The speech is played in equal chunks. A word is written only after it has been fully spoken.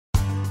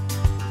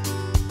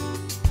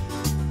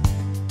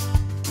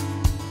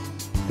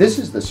This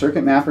is the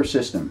Circuit Mapper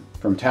system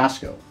from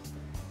Tasco.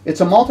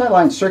 It's a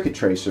multi-line circuit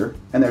tracer,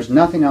 and there's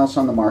nothing else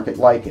on the market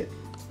like it.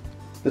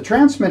 The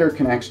transmitter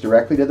connects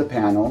directly to the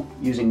panel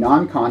using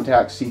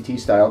non-contact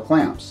CT-style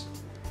clamps.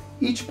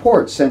 Each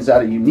port sends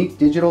out a unique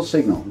digital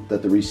signal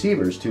that the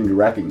receiver is tuned to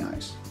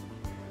recognize.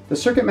 The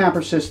Circuit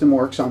Mapper system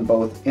works on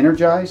both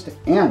energized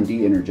and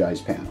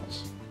de-energized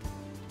panels.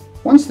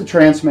 Once the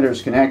transmitter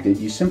is connected,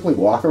 you simply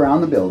walk around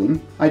the building,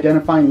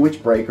 identifying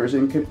which breakers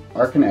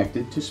are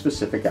connected to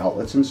specific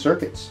outlets and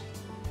circuits.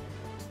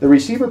 The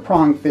receiver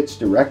prong fits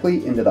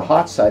directly into the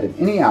hot side of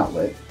any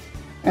outlet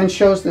and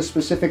shows the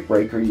specific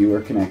breaker you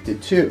are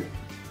connected to.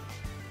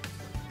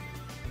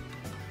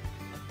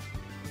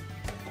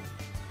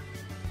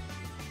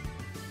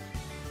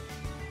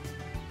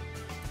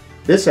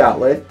 This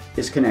outlet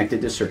is connected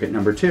to circuit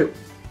number 2.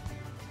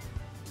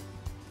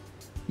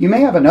 You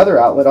may have another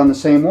outlet on the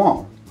same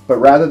wall, but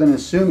rather than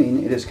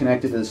assuming it is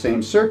connected to the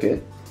same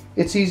circuit,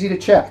 it's easy to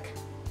check.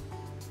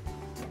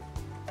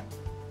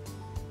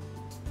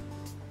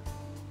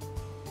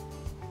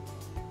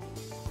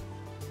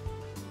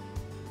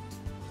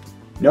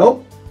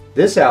 Nope,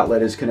 this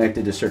outlet is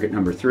connected to circuit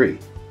number 3.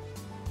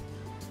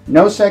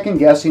 No second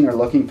guessing or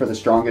looking for the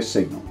strongest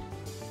signal,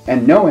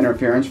 and no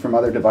interference from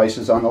other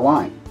devices on the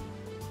line.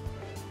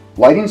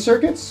 Lighting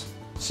circuits?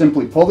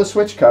 Simply pull the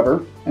switch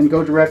cover and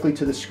go directly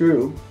to the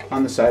screw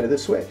on the side of the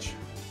switch.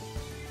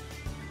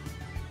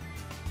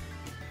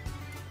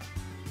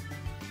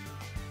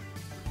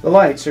 The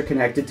lights are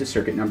connected to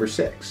circuit number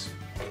 6.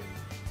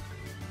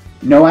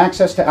 No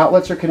access to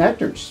outlets or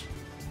connectors.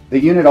 The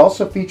unit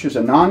also features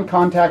a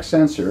non-contact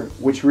sensor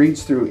which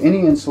reads through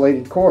any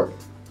insulated cord.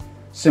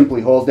 Simply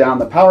hold down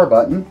the power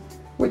button,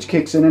 which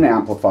kicks in an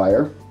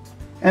amplifier,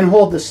 and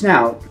hold the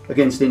snout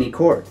against any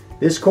cord.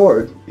 This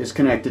cord is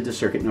connected to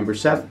circuit number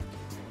 7.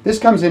 This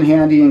comes in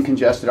handy in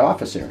congested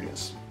office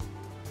areas.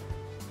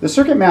 The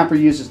Circuit Mapper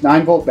uses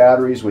 9-volt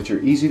batteries which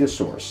are easy to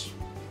source,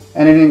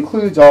 and it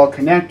includes all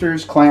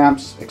connectors,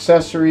 clamps,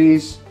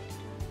 accessories,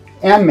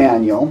 and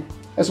manual,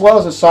 as well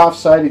as a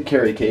soft-sided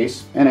carry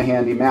case and a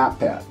handy map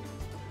pad.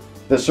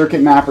 The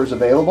Circuit Mapper is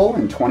available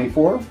in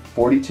 24,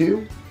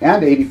 42,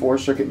 and 84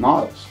 circuit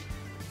models.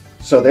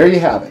 So there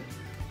you have it.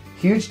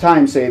 Huge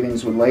time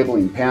savings when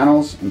labeling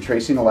panels and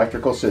tracing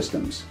electrical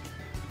systems.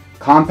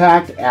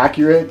 Compact,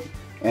 accurate,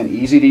 and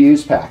easy to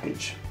use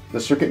package. The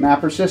Circuit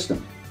Mapper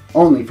system,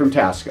 only from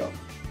Tasco.